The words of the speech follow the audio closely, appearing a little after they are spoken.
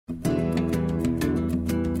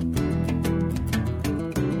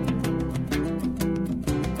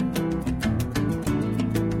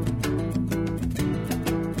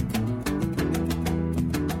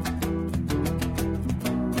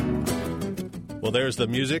Well, there's the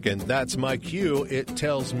music, and that's my cue. It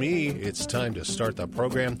tells me it's time to start the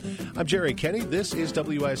program. I'm Jerry Kenny. This is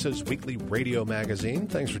WYSO's weekly radio magazine.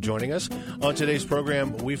 Thanks for joining us. On today's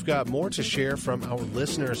program, we've got more to share from our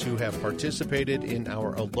listeners who have participated in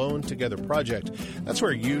our Alone Together project. That's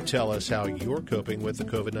where you tell us how you're coping with the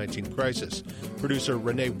COVID-19 crisis. Producer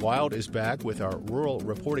Renee Wild is back with our rural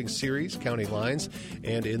reporting series, County Lines.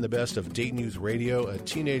 And in the best of Dayton Youth Radio, a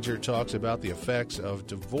teenager talks about the effects of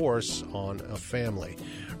divorce on a family.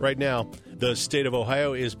 Right now, the state of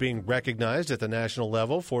Ohio is being recognized at the national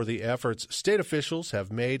level for the efforts state officials have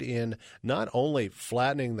made in not only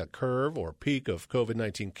flattening the curve or peak of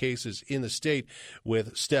COVID-19 cases in the state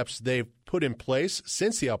with steps they've put in place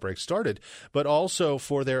since the outbreak started, but also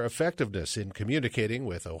for their effectiveness in communicating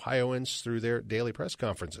with Ohioans through their daily press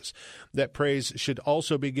conferences. That praise should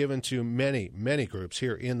also be given to many, many groups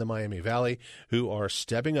here in the Miami Valley who are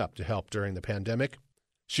stepping up to help during the pandemic.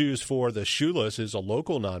 Shoes for the Shoeless is a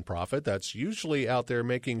local nonprofit that's usually out there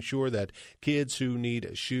making sure that kids who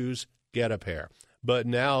need shoes get a pair. But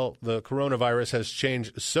now the coronavirus has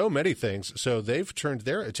changed so many things, so they've turned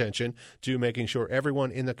their attention to making sure everyone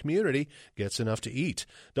in the community gets enough to eat.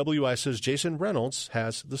 WYSO's Jason Reynolds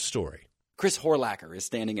has the story. Chris Horlacher is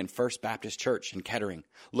standing in First Baptist Church in Kettering,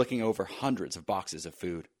 looking over hundreds of boxes of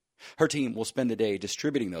food. Her team will spend the day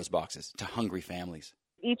distributing those boxes to hungry families.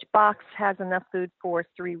 Each box has enough food for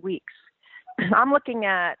 3 weeks. I'm looking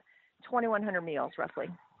at 2,100 meals, roughly.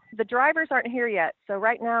 The drivers aren't here yet, so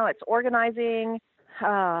right now it's organizing,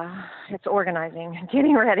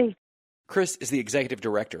 getting ready. Chris is the executive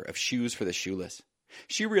director of Shoes for the Shoeless.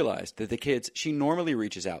 She realized that the kids she normally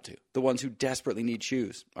reaches out to, the ones who desperately need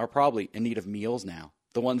shoes, are probably in need of meals now,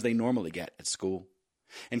 the ones they normally get at school.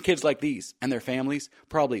 And kids like these and their families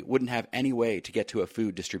probably wouldn't have any way to get to a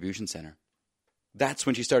food distribution center. That's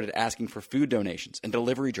when she started asking for food donations and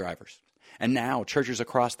delivery drivers. And now churches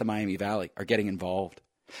across the Miami Valley are getting involved.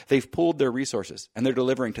 They've pooled their resources, and they're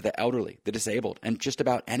delivering to the elderly, the disabled, and just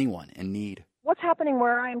about anyone in need. What's happening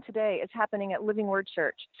where I am today is happening at Living Word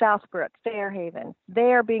Church, Southbrook, Fairhaven.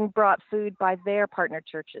 They are being brought food by their partner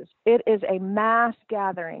churches. It is a mass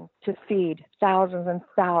gathering to feed thousands and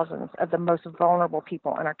thousands of the most vulnerable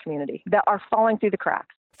people in our community that are falling through the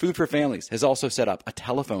cracks. Food for Families has also set up a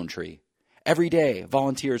telephone tree. Every day,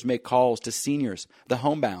 volunteers make calls to seniors, the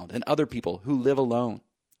homebound, and other people who live alone,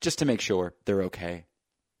 just to make sure they're okay.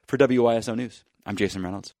 For WYSO News, I'm Jason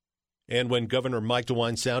Reynolds. And when Governor Mike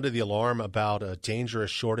DeWine sounded the alarm about a dangerous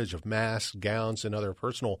shortage of masks, gowns, and other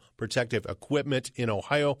personal protective equipment in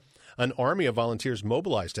Ohio, an army of volunteers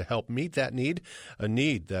mobilized to help meet that need, a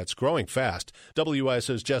need that's growing fast.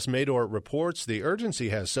 WYSO's Jess Mador reports the urgency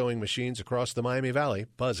has sewing machines across the Miami Valley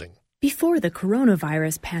buzzing. Before the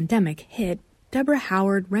coronavirus pandemic hit, Deborah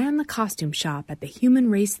Howard ran the costume shop at the Human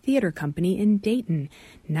Race Theater Company in Dayton.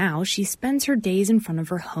 Now she spends her days in front of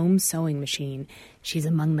her home sewing machine. She's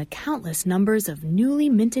among the countless numbers of newly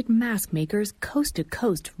minted mask makers coast to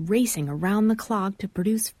coast racing around the clock to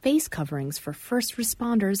produce face coverings for first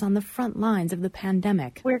responders on the front lines of the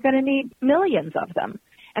pandemic. We're going to need millions of them.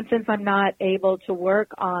 And since I'm not able to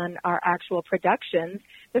work on our actual productions,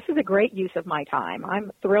 this is a great use of my time. I'm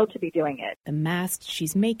thrilled to be doing it. The masks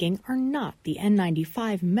she's making are not the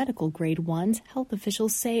N95 medical grade ones health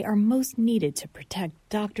officials say are most needed to protect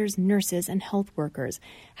doctors, nurses, and health workers.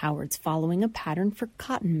 Howard's following a pattern for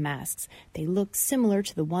cotton masks. They look similar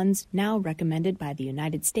to the ones now recommended by the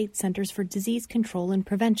United States Centers for Disease Control and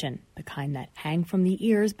Prevention, the kind that hang from the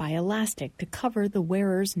ears by elastic to cover the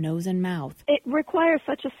wearer's nose and mouth. It requires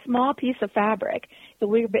such a small piece of fabric that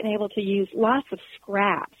we've been able to use lots of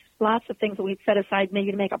scraps, lots of things that we'd set aside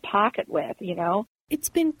maybe to make a pocket with, It's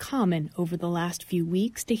been common over the last few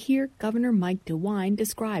weeks to hear Governor Mike DeWine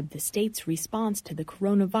describe the state's response to the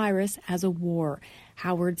coronavirus as a war.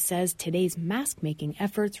 Howard says today's mask-making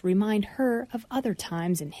efforts remind her of other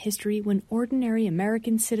times in history when ordinary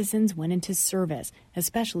American citizens went into service,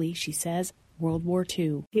 especially, she says, World War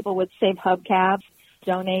II. People would save hubcaps,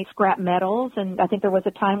 donate scrap metals, and I think there was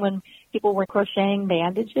a time when people were crocheting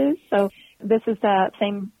bandages. So this is the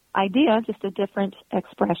same idea, just a different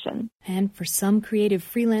expression. And for some creative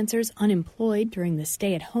freelancers unemployed during the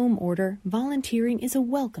stay-at-home order, volunteering is a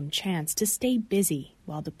welcome chance to stay busy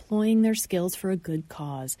while deploying their skills for a good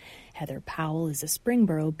cause. Heather Powell is a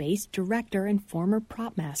Springboro-based director and former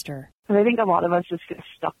prop master. I think a lot of us just get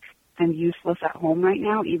stuck and useless at home right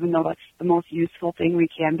now, even though that's the most useful thing we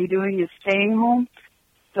can be doing is staying home.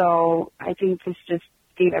 So I think this just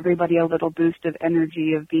gave everybody a little boost of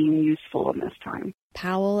energy of being useful in this time.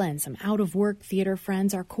 Powell and some out-of-work theater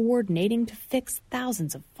friends are coordinating to fix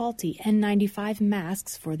thousands of faulty N95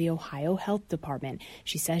 masks for the Ohio Health Department.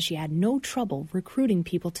 She says she had no trouble recruiting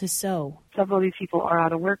people to sew. Several of these people are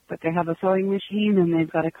out of work, but they have a sewing machine and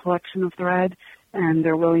they've got a collection of thread, and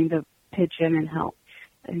they're willing to pitch in and help.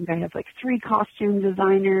 I think I have like 3 costume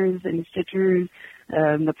designers and stitchers.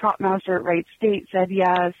 The prop master at Wright State said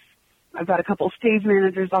yes. I've got a couple stage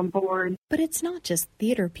managers on board. But it's not just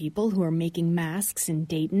theater people who are making masks in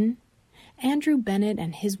Dayton. Andrew Bennett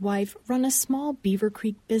and his wife run a small Beaver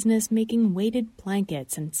Creek business making weighted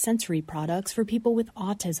blankets and sensory products for people with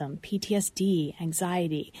autism, PTSD,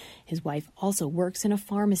 anxiety. His wife also works in a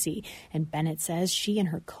pharmacy, and Bennett says she and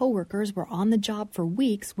her coworkers were on the job for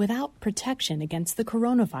weeks without protection against the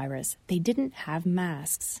coronavirus. They didn't have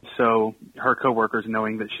masks. So her coworkers,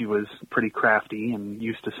 knowing that she was pretty crafty and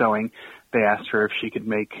used to sewing, they asked her if she could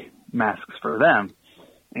make masks for them.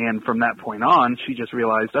 And from that point on, she just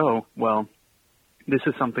realized, oh, well, this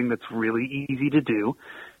is something that's really easy to do.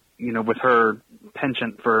 You know, with her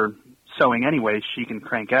penchant for sewing anyway, she can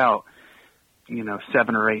crank out, 7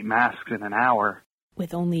 or 8 masks in an hour.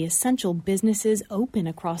 With only essential businesses open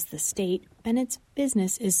across the state, Bennett's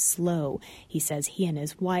business is slow. He says he and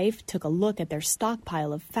his wife took a look at their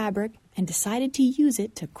stockpile of fabric and decided to use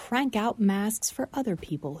it to crank out masks for other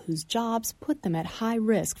people whose jobs put them at high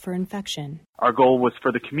risk for infection. Our goal was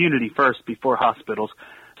for the community first before hospitals,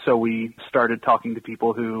 so we started talking to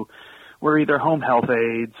people who were either home health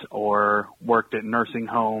aides or worked at nursing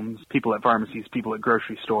homes, people at pharmacies, people at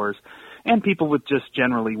grocery stores, and people with just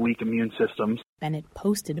generally weak immune systems. Bennett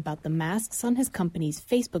posted about the masks on his company's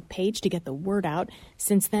Facebook page to get the word out.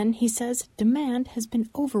 Since then, he says, demand has been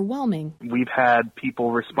overwhelming. We've had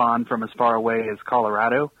people respond from as far away as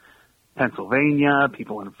Colorado, Pennsylvania,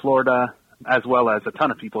 people in Florida, as well as a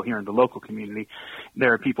ton of people here in the local community.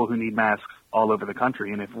 There are people who need masks all over the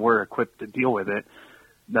country, and if we're equipped to deal with it,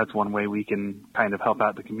 that's one way we can kind of help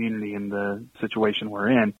out the community in the situation we're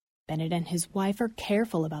in. Bennett and his wife are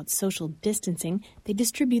careful about social distancing. They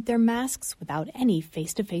distribute their masks without any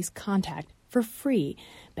face-to-face contact for free.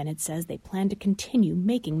 Bennett says they plan to continue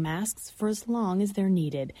making masks for as long as they're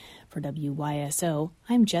needed. For WYSO,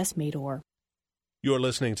 I'm Jess Mador. You're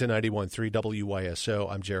listening to 91.3 WYSO.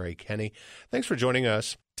 I'm Jerry Kenny. Thanks for joining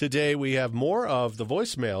us. Today we have more of the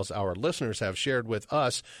voicemails our listeners have shared with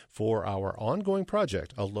us for our ongoing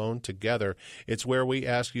project, Alone Together. It's where we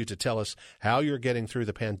ask you to tell us how you're getting through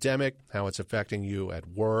the pandemic, how it's affecting you at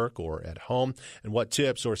work or at home, and what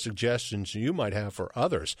tips or suggestions you might have for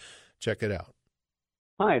others. Check it out.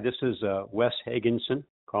 Hi, this is Wes Hagenson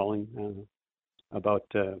calling about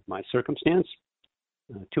my circumstance.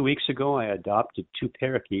 2 weeks ago, I adopted 2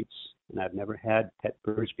 parakeets, and I've never had pet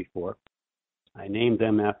birds before. I named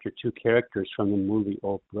them after 2 characters from the movie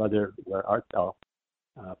Oh Brother, Where Art Thou?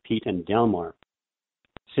 Pete and Delmar.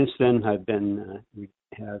 Since then, I've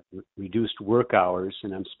have reduced work hours,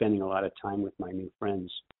 and I'm spending a lot of time with my new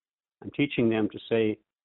friends. I'm teaching them to say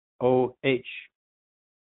O-H.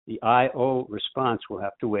 The I-O response will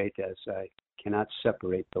have to wait, as I cannot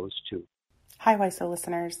separate those two. Hi, WYSO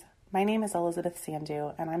listeners. My name is Elizabeth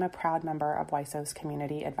Sandu, and I'm a proud member of WYSO's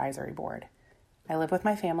Community Advisory Board. I live with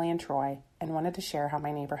my family in Troy and wanted to share how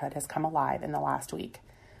my neighborhood has come alive in the last week,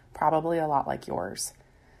 probably a lot like yours.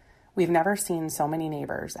 We've never seen so many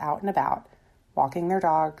neighbors out and about, walking their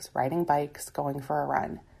dogs, riding bikes, going for a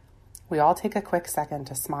run. We all take a quick second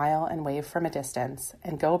to smile and wave from a distance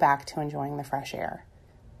and go back to enjoying the fresh air.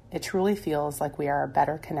 It truly feels like we are a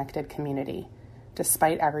better connected community,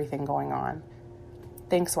 despite everything going on.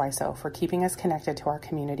 Thanks, WYSO, for keeping us connected to our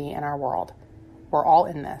community and our world. We're all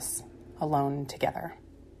in this, alone together.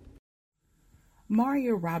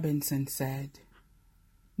 Maria Robinson said,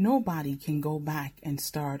 "Nobody can go back and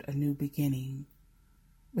start a new beginning,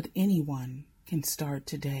 but anyone can start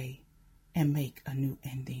today and make a new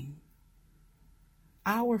ending."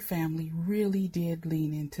 Our family really did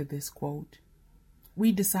lean into this quote.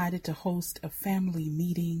 We decided to host a family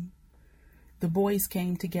meeting. The boys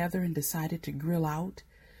came together and decided to grill out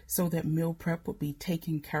so that meal prep would be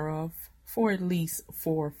taken care of for at least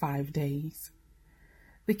 4 or 5 days.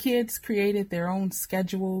 The kids created their own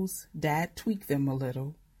schedules. Dad tweaked them a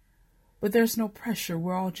little. But there's no pressure.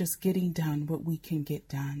 We're all just getting done what we can get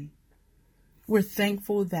done. We're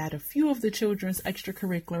thankful that a few of the children's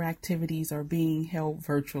extracurricular activities are being held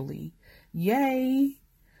virtually. Yay!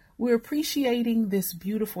 We're appreciating this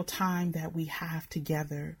beautiful time that we have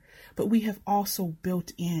together, but we have also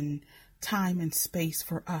built in time and space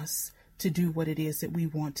for us to do what it is that we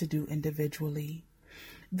want to do individually.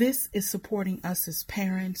 This is supporting us as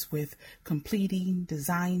parents with completing,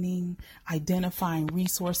 designing, identifying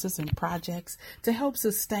resources and projects to help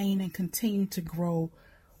sustain and continue to grow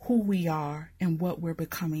who we are and what we're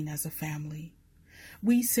becoming as a family.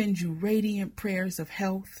 We send you radiant prayers of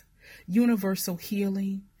health, universal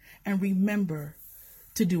healing, and remember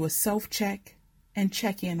to do a self-check and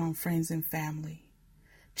check in on friends and family.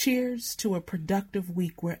 Cheers to a productive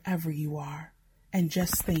week wherever you are. And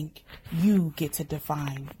just think, you get to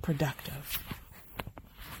define productive.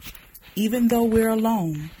 Even though we're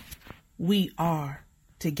alone, we are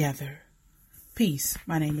together. Peace.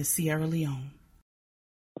 My name is Sierra Leone.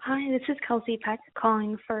 Hi, this is Kelsey Peck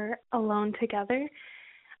calling for Alone Together.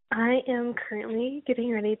 I am currently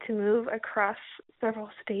getting ready to move across several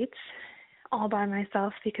states all by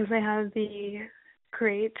myself because I have the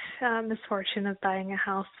great misfortune of buying a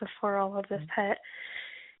house before all of this hit.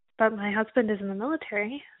 But my husband is in the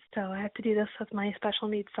military, so I have to do this with my special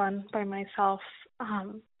needs son by myself.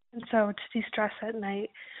 And so to de-stress at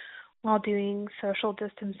night while doing social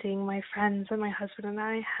distancing, my friends and my husband and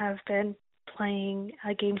I have been playing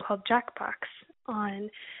a game called Jackbox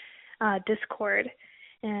on Discord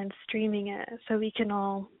and streaming it so we can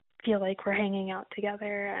all feel like we're hanging out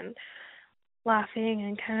together and laughing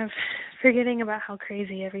and kind of forgetting about how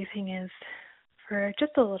crazy everything is for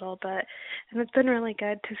just a little bit. And it's been really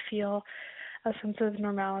good to feel a sense of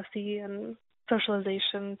normalcy and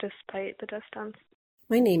socialization despite the distance.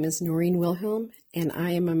 My name is Noreen Wilhelm, and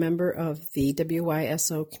I am a member of the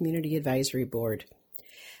WYSO Community Advisory Board.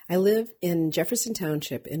 I live in Jefferson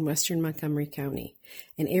Township in western Montgomery County,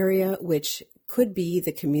 an area which could be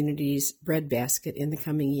the community's breadbasket in the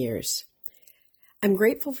coming years. I'm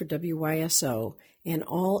grateful for WYSO and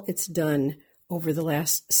all it's done over the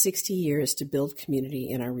last 60 years to build community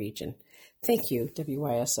in our region. Thank you,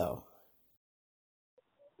 WYSO.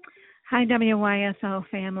 Hi, WYSO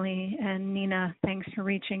family, and Nina, thanks for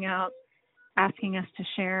reaching out, asking us to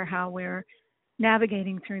share how we're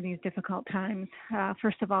navigating through these difficult times.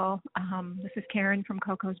 First of all, this is Karen from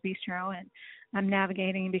Coco's Bistro, and I'm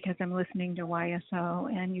navigating because I'm listening to YSO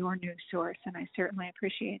and your news source, and I certainly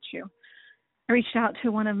appreciate you. I reached out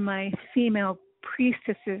to one of my female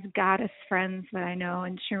priestesses, goddess friends that I know,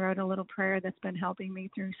 and she wrote a little prayer that's been helping me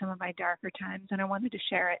through some of my darker times, and I wanted to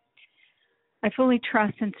share it. I fully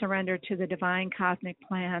trust and surrender to the divine cosmic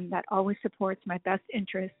plan that always supports my best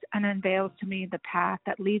interests and unveils to me the path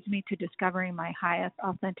that leads me to discovering my highest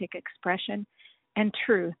authentic expression and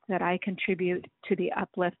truth that I contribute to the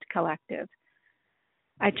Uplift Collective.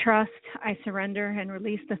 I trust, I surrender, and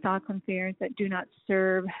release the thoughts and fears that do not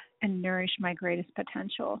serve and nourish my greatest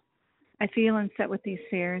potential. I feel and sit with these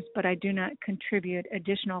fears, but I do not contribute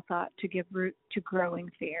additional thought to give root to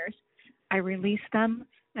growing fears. I release them,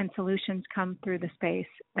 and solutions come through the space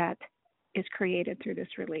that is created through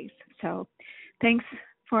this release. So thanks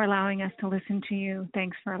for allowing us to listen to you.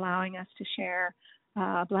 Thanks for allowing us to share.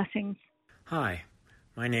 Blessings. Hi,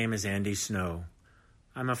 my name is Andy Snow.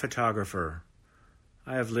 I'm a photographer.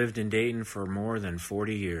 I have lived in Dayton for more than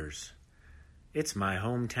 40 years. It's my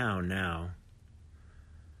hometown now.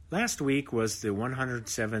 Last week was the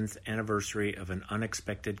 107th anniversary of an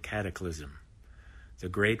unexpected cataclysm, the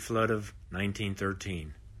Great Flood of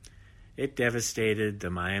 1913. It devastated the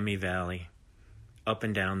Miami Valley, up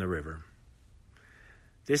and down the river.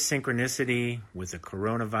 This synchronicity with the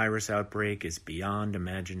coronavirus outbreak is beyond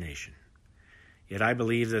imagination. Yet I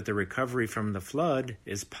believe that the recovery from the flood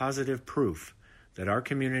is positive proof that our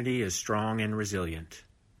community is strong and resilient.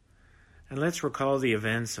 And let's recall the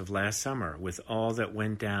events of last summer with all that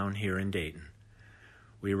went down here in Dayton.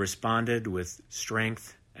 We responded with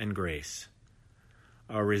strength and grace.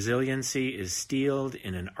 Our resiliency is steeled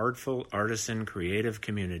in an artful, artisan, creative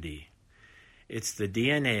community. It's the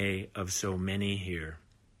DNA of so many here.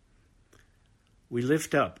 We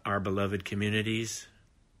lift up our beloved communities.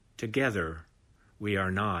 Together, we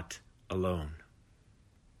are not alone.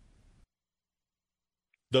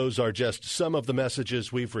 Those are just some of the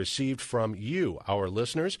messages we've received from you, our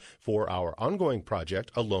listeners, for our ongoing project,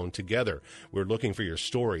 Alone Together. We're looking for your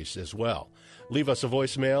stories as well. Leave us a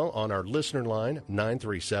voicemail on our listener line,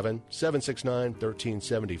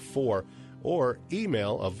 937-769-1374, or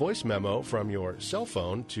email a voice memo from your cell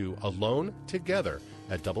phone to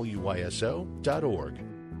alonetogether@wyso.org.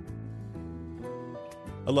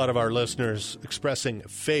 A lot of our listeners expressing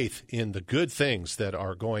faith in the good things that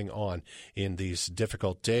are going on in these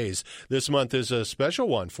difficult days. This month is a special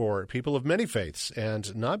one for people of many faiths,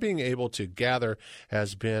 and not being able to gather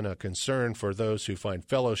has been a concern for those who find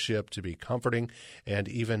fellowship to be comforting and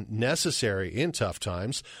even necessary in tough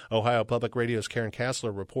times. Ohio Public Radio's Karen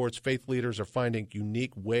Kassler reports faith leaders are finding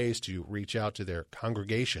unique ways to reach out to their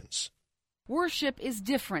congregations. Worship is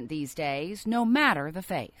different these days, no matter the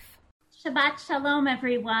faith. Shabbat Shalom,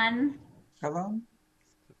 everyone. Shalom.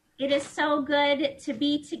 It is so good to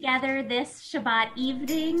be together this Shabbat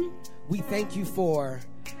evening. We thank you for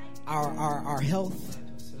our health,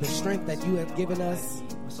 the strength that you have given us.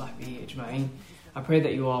 I pray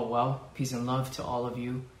that you all well. Peace and love to all of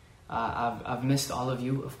you. I've missed all of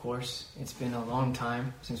you, of course. It's been a long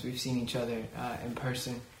time since we've seen each other in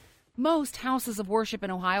person. Most houses of worship in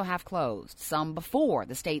Ohio have closed, some before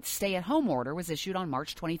the state's stay-at-home order was issued on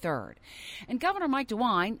March 23rd. And Governor Mike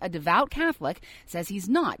DeWine, a devout Catholic, says he's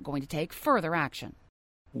not going to take further action.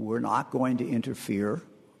 We're not going to interfere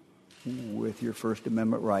with your First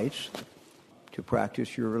Amendment rights to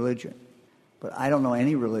practice your religion. But I don't know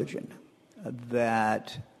any religion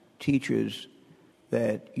that teaches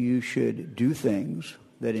that you should do things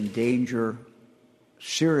that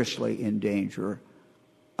seriously endanger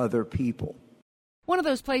other people. One of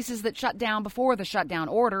those places that shut down before the shutdown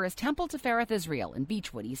order is Temple Tifereth Israel in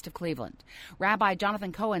Beechwood, east of Cleveland. Rabbi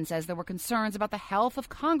Jonathan Cohen says there were concerns about the health of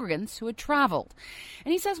congregants who had traveled.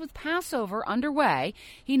 And he says with Passover underway,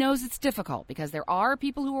 he knows it's difficult because there are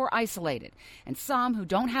people who are isolated and some who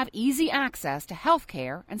don't have easy access to health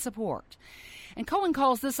care and support. And Cohen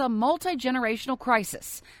calls this a multi-generational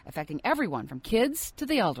crisis affecting everyone from kids to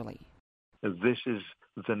the elderly. This is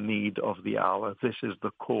the need of the hour. This is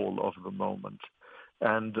the call of the moment.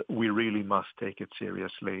 And we really must take it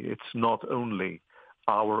seriously. It's not only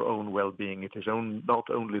our own well-being. It is not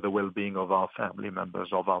only the well-being of our family members,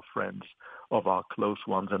 of our friends, of our close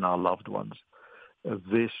ones and our loved ones.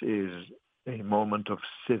 This is a moment of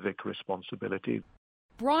civic responsibility.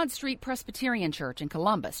 Broad Street Presbyterian Church in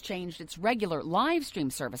Columbus changed its regular live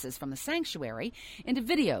stream services from the sanctuary into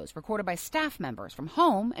videos recorded by staff members from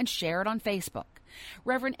home and shared on Facebook.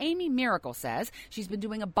 Reverend Amy Miracle says she's been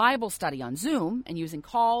doing a Bible study on Zoom and using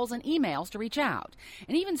calls and emails to reach out,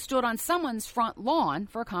 and even stood on someone's front lawn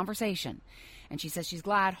for a conversation. And she says she's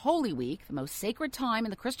glad Holy Week, the most sacred time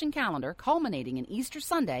in the Christian calendar, culminating in Easter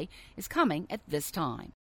Sunday, is coming at this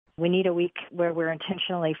time. We need a week where we're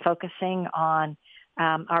intentionally focusing on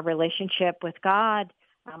our relationship with God,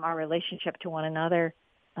 our relationship to one another,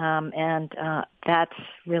 and that's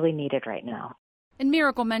really needed right now. And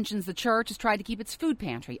Miracle mentions the church has tried to keep its food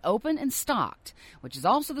pantry open and stocked, which is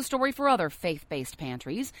also the story for other faith-based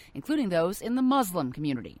pantries, including those in the Muslim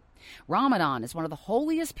community. Ramadan is one of the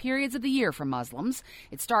holiest periods of the year for Muslims.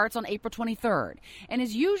 It starts on April 23rd and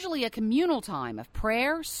is usually a communal time of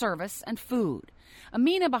prayer, service, and food.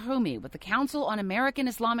 Amina Bahumi with the Council on American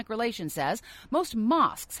Islamic Relations says most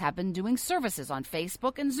mosques have been doing services on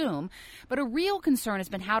Facebook and Zoom, but a real concern has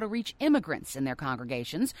been how to reach immigrants in their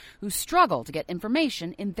congregations who struggle to get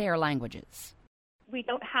information in their languages. We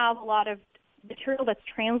don't have a lot of material that's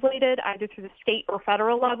translated either through the state or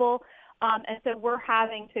federal level, and so we're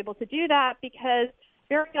having to be able to do that because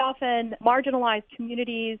very often marginalized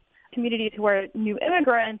communities who are new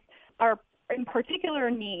immigrants are in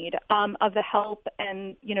particular need of the help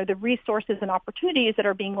and, the resources and opportunities that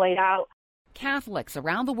are being laid out. Catholics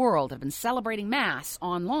around the world have been celebrating Mass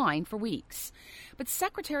online for weeks. But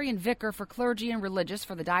Secretary and Vicar for Clergy and Religious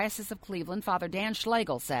for the Diocese of Cleveland, Father Dan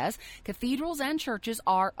Schlegel, says cathedrals and churches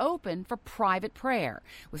are open for private prayer,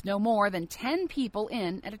 with no more than 10 people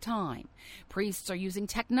in at a time. Priests are using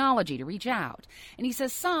technology to reach out, and he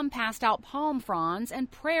says some passed out palm fronds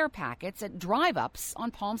and prayer packets at drive-ups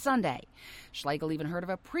on Palm Sunday. Schlegel even heard of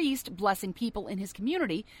a priest blessing people in his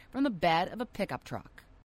community from the bed of a pickup truck.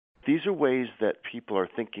 These are ways that people are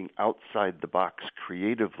thinking outside the box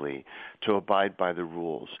creatively to abide by the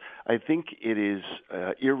rules. I think it is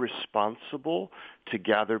irresponsible to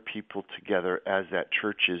gather people together as that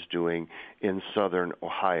church is doing in southern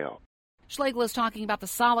Ohio. Schlegel is talking about the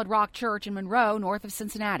Solid Rock Church in Monroe, north of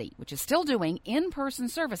Cincinnati, which is still doing in-person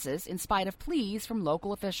services in spite of pleas from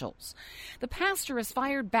local officials. The pastor has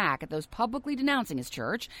fired back at those publicly denouncing his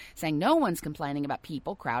church, saying no one's complaining about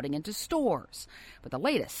people crowding into stores. But the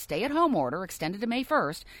latest stay-at-home order, extended to May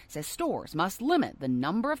 1st, says stores must limit the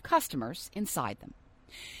number of customers inside them.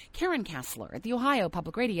 Karen Kassler at the Ohio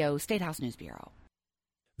Public Radio State House News Bureau.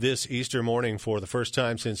 This Easter morning, for the first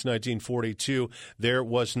time since 1942, there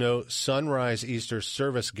was no sunrise Easter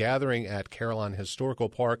service gathering at Carillon Historical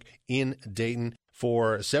Park in Dayton.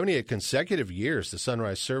 For 78 consecutive years, the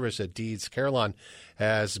sunrise service at Deeds Carillon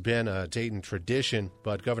has been a Dayton tradition,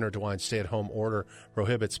 but Governor DeWine's stay-at-home order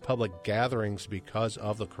prohibits public gatherings because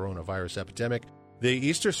of the coronavirus epidemic. The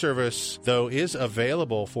Easter service, though, is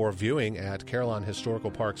available for viewing at Carillon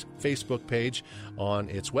Historical Park's Facebook page, on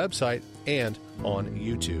its website, and on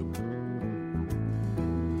YouTube.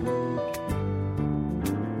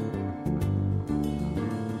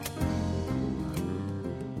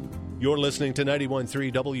 You're listening to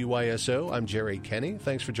 91.3 WYSO. I'm Jerry Kenny.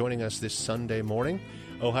 Thanks for joining us this Sunday morning.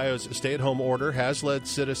 Ohio's stay-at-home order has led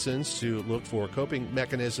citizens to look for coping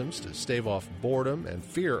mechanisms to stave off boredom and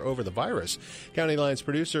fear over the virus. County Lines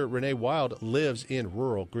producer Renee Wild lives in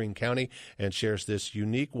rural Greene County and shares this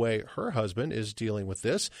unique way her husband is dealing with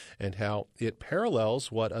this and how it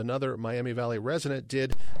parallels what another Miami Valley resident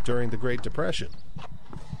did during the Great Depression.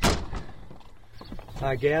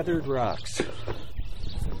 I gathered rocks.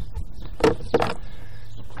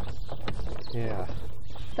 Yeah.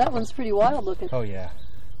 That one's pretty wild looking. Oh, yeah.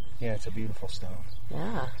 Yeah, it's a beautiful stone.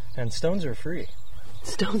 Yeah. And stones are free.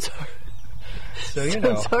 Stones are. So,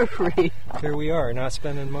 Stones are free. Here we are, not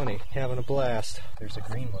spending money, having a blast. There's a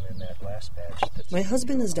green one in that last batch. My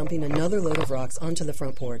husband is dumping another load of rocks onto the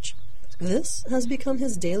front porch. This has become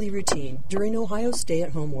his daily routine during Ohio's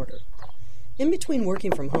stay-at-home order. In between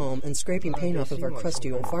working from home and scraping paint off of our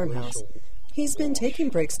crusty old farmhouse, he's been taking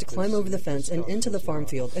breaks to climb over the fence and into the farm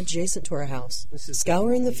field adjacent to our house,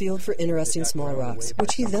 scouring the field for interesting small rocks,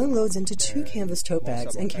 which he then loads into 2 canvas tote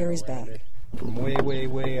bags and carries back. From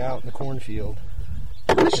way out in the cornfield.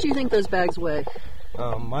 How much do you think those bags weigh?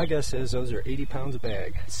 My guess is those are 80 pounds a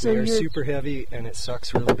bag. So they're super heavy, and it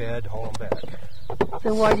sucks really bad to haul them back.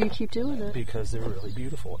 Then why do you keep doing it? Because they're really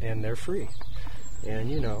beautiful, and they're free.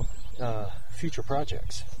 And, future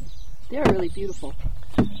projects. They're really beautiful.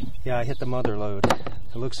 Yeah, I hit the mother lode.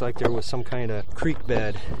 It looks like there was some kind of creek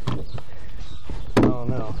bed, I don't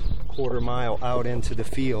know, quarter mile out into the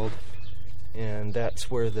field, and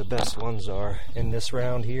that's where the best ones are. In this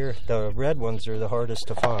round here, the red ones are the hardest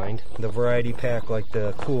to find. The variety pack, like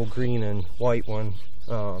the cool green and white one,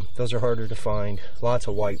 those are harder to find. Lots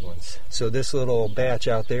of white ones. So this little batch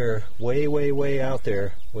out there, way out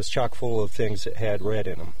there, was chock full of things that had red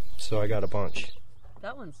in them. So I got a bunch.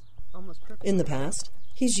 That one's almost perfect. In the past,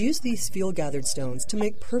 he's used these field-gathered stones to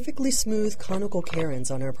make perfectly smooth conical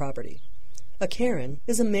cairns on our property. A cairn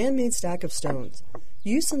is a man-made stack of stones,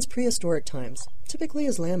 used since prehistoric times, typically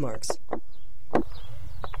as landmarks.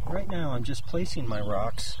 Right now I'm just placing my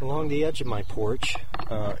rocks along the edge of my porch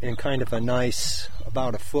in kind of a nice,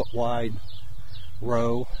 about a foot wide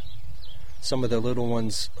row. Some of the little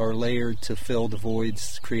ones are layered to fill the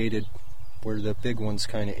voids created where the big ones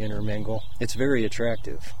kind of intermingle. It's very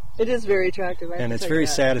attractive. It is very attractive. And it's very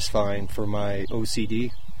satisfying for my OCD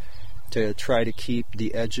to try to keep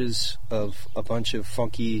the edges of a bunch of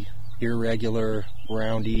funky, irregular,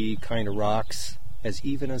 roundy kind of rocks as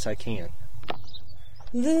even as I can.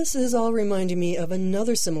 This is all reminding me of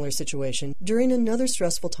another similar situation during another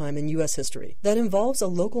stressful time in U.S. history that involves a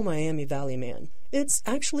local Miami Valley man. It's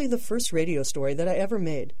actually the first radio story that I ever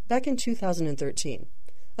made, back in 2013,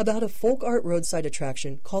 about a folk art roadside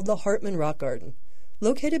attraction called the Hartman Rock Garden,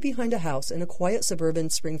 located behind a house in a quiet suburban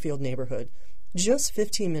Springfield neighborhood, just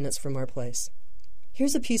 15 minutes from our place.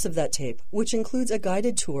 Here's a piece of that tape, which includes a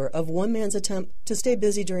guided tour of one man's attempt to stay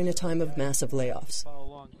busy during a time of massive layoffs.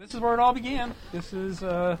 This is where it all began. This is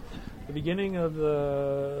the beginning of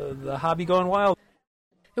the hobby going wild.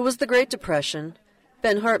 It was the Great Depression.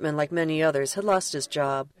 Ben Hartman, like many others, had lost his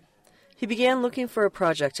job. He began looking for a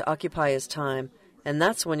project to occupy his time, and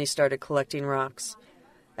that's when he started collecting rocks.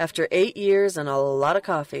 After 8 years and a lot of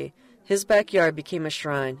coffee, his backyard became a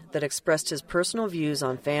shrine that expressed his personal views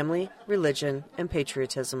on family, religion, and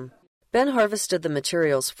patriotism. Ben harvested the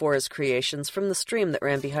materials for his creations from the stream that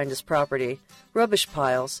ran behind his property, rubbish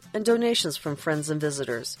piles, and donations from friends and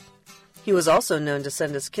visitors. He was also known to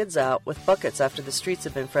send his kids out with buckets after the streets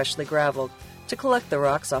had been freshly graveled to collect the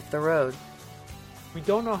rocks off the road. We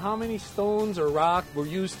don't know how many stones or rock were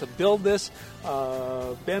used to build this.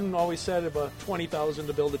 Ben always said about 20,000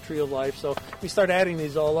 to build a Tree of Life. So we started adding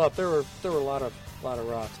these all up. There were a lot of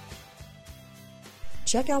rocks.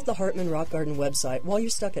 Check out the Hartman Rock Garden website while you're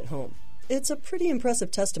stuck at home. It's a pretty impressive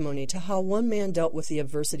testimony to how one man dealt with the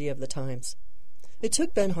adversity of the times. It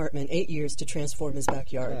took Ben Hartman 8 years to transform his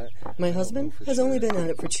backyard. My husband has only been at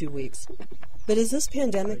it for 2 weeks. But as this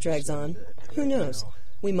pandemic drags on, who knows?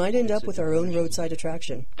 We might end up with our own roadside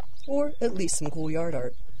attraction, or at least some cool yard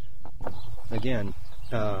art. Again,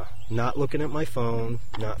 not looking at my phone,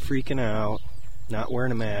 not freaking out, not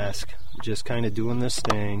wearing a mask, just kind of doing this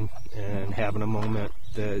thing and having a moment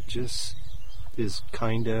that just is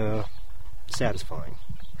kind of satisfying.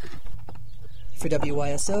 For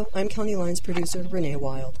WYSO, I'm County Lines producer Renee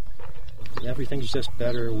Wild. Everything's just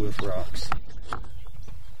better with rocks.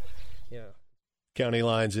 Yeah. County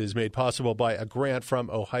Lines is made possible by a grant from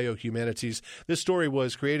Ohio Humanities. This story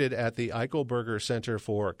was created at the Eichelberger Center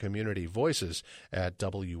for Community Voices at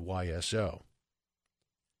WYSO.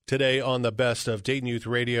 Today on the Best of Dayton Youth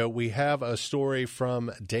Radio, we have a story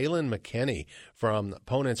from Dalen McKinney from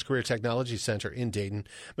Ponent's Career Technology Center in Dayton.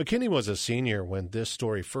 McKinney was a senior when this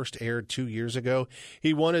story first aired 2 years ago.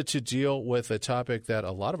 He wanted to deal with a topic that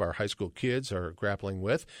a lot of our high school kids are grappling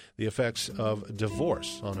with, the effects of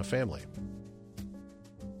divorce on a family.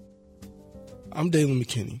 I'm Dalen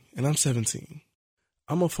McKinney, and I'm 17.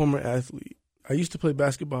 I'm a former athlete. I used to play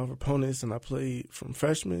basketball for Ponent's, and I played from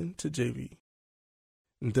freshman to JV.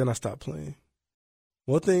 And then I stopped playing.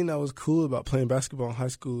 One thing that was cool about playing basketball in high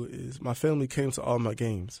school is my family came to all my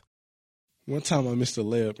games. One time I missed a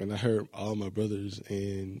layup and I heard all my brothers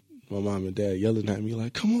and my mom and dad yelling at me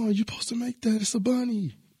like, "Come on, you're supposed to make that. It's a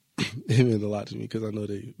bunny." It meant a lot to me because I know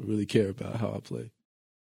they really care about how I play.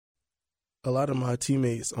 A lot of my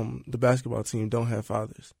teammates on the basketball team don't have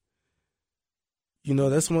fathers. You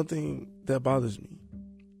know, that's one thing that bothers me,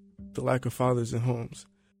 the lack of fathers in homes.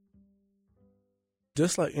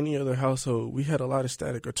 Just like any other household, we had a lot of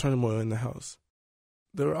static or turmoil in the house.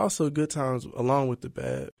 There were also good times along with the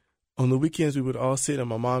bad. On the weekends, we would all sit in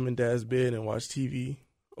my mom and dad's bed and watch TV,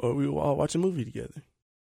 or we would all watch a movie together.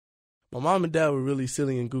 My mom and dad were really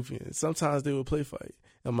silly and goofy, and sometimes they would play fight,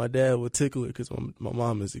 and my dad would tickle her because my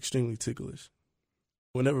mom is extremely ticklish.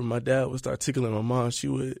 Whenever my dad would start tickling my mom, she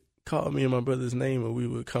would call me and my brother's name, and we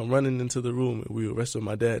would come running into the room, and we would wrestle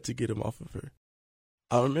my dad to get him off of her.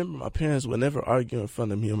 I remember my parents would never argue in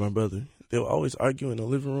front of me and my brother. They would always argue in the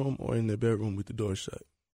living room or in their bedroom with the door shut.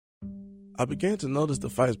 I began to notice the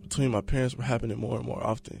fights between my parents were happening more and more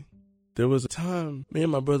often. There was a time me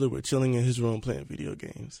and my brother were chilling in his room playing video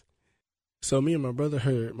games. So me and my brother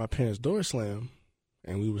heard my parents' door slam,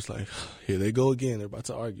 and we was like, here they go again. They're about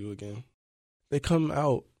to argue again. They come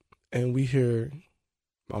out, and we hear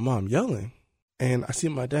my mom yelling, and I see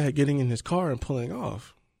my dad getting in his car and pulling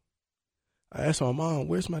off. I asked my mom,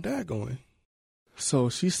 "Where's my dad going?" So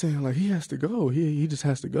she's saying, like, he has to go. He just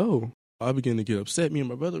has to go. I began to get upset. Me and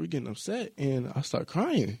my brother were getting upset, and I start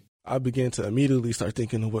crying. I began to immediately start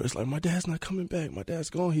thinking the words, like, my dad's not coming back. My dad's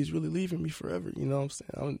gone. He's really leaving me forever. You know what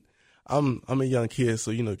I'm saying? I'm a young kid,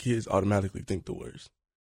 so, you know, kids automatically think the worst.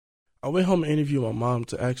 I went home and interviewed my mom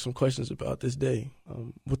to ask some questions about this day,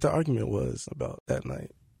 what the argument was about that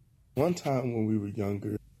night. One time when we were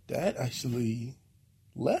younger, Dad actually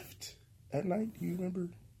left at night. Do you remember?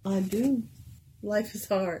 I do. Life is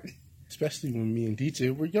hard. Especially when me and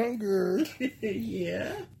DJ were younger.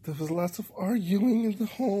 Yeah. There was lots of arguing in the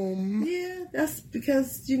home. Yeah, that's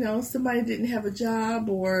because, you know, somebody didn't have a job,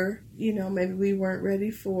 or, you know, maybe we weren't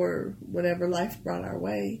ready for whatever life brought our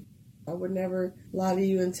way. I would never lie to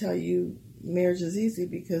you and tell you marriage is easy,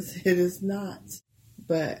 because it is not.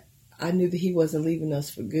 But I knew that he wasn't leaving us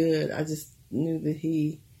for good. I just knew that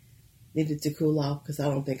he needed to cool off, because I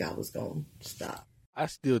don't think I was going to stop. I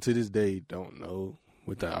still to this day don't know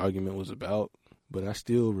what that argument was about, but I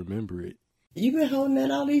still remember it. You've been holding that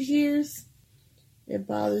all these years? It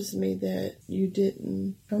bothers me that you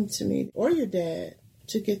didn't come to me or your dad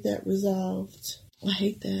to get that resolved. I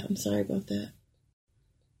hate that. I'm sorry about that.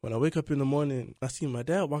 When I wake up in the morning, I see my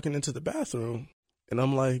dad walking into the bathroom, and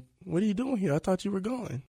I'm like, "What are you doing here? I thought you were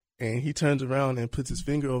gone." And he turns around and puts his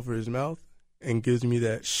finger over his mouth and gives me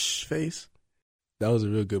that shh face. That was a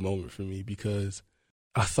real good moment for me, because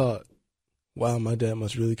I thought, wow, my dad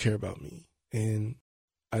must really care about me. And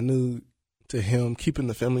I knew to him, keeping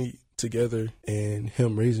the family together and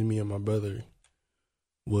him raising me and my brother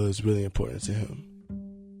was really important to him.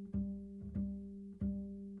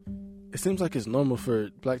 It seems like it's normal for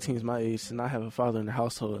black teens my age to not have a father in the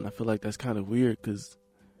household, and I feel like that's kind of weird, because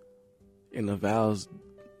in the vows,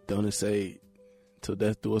 don't it say, till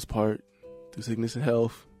death do us part, through sickness and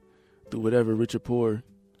health, through whatever, rich or poor?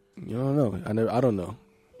 You don't know. I don't know.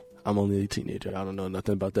 I'm only a teenager. I don't know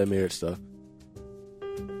nothing about that marriage stuff.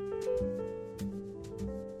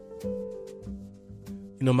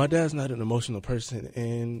 You know, my dad's not an emotional person,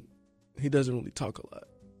 and he doesn't really talk a lot.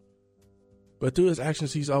 But through his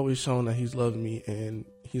actions, he's always shown that he's loved me, and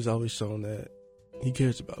he's always shown that he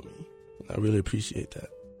cares about me. And I really appreciate that.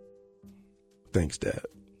 Thanks, Dad.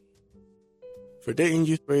 For Dayton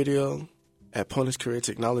Youth Radio at Ponent's Career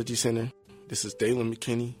Technology Center, this is Dalen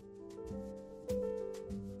McKinney.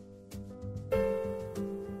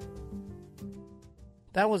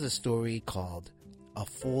 That was a story called A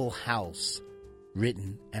Full House,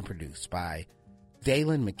 written and produced by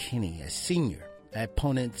Dalen McKinney, a senior at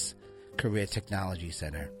Ponent's Career Technology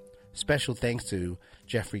Center. Special thanks to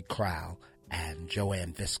Jeffrey Crowell and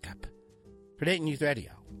Joanne Viscup. For Dayton Youth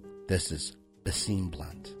Radio, this is Basim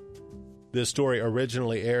Blunt. This story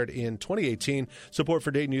originally aired in 2018. Support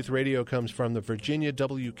for Dayton Youth Radio comes from the Virginia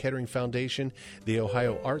W. Kettering Foundation, the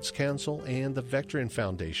Ohio Arts Council, and the Vectren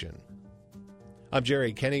Foundation. I'm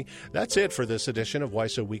Jerry Kenny. That's it for this edition of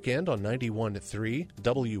WYSO Weekend on 91.3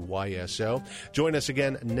 WYSO. Join us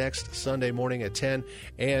again next Sunday morning at 10.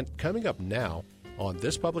 And coming up now on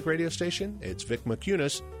this public radio station, it's Vic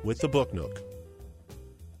McCunis with the Book Nook.